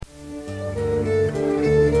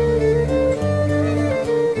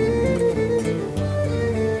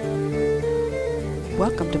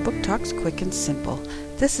quick and simple.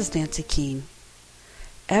 This is Nancy Keene.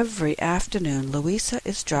 Every afternoon Louisa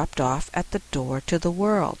is dropped off at the door to the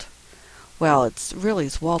world. Well, it's really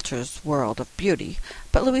Walter's world of beauty,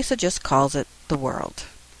 but Louisa just calls it the world.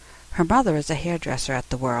 Her mother is a hairdresser at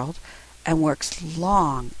the world and works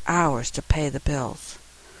long hours to pay the bills.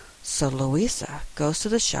 So Louisa goes to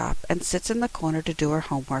the shop and sits in the corner to do her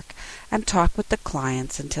homework and talk with the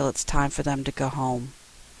clients until it's time for them to go home.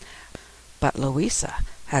 But Louisa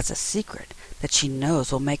has a secret that she knows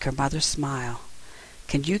will make her mother smile.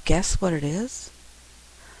 Can you guess what it is?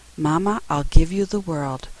 Mama, I'll Give You the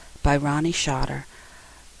World by Roni Schotter.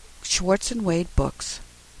 Schwartz and Wade Books,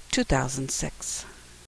 2006.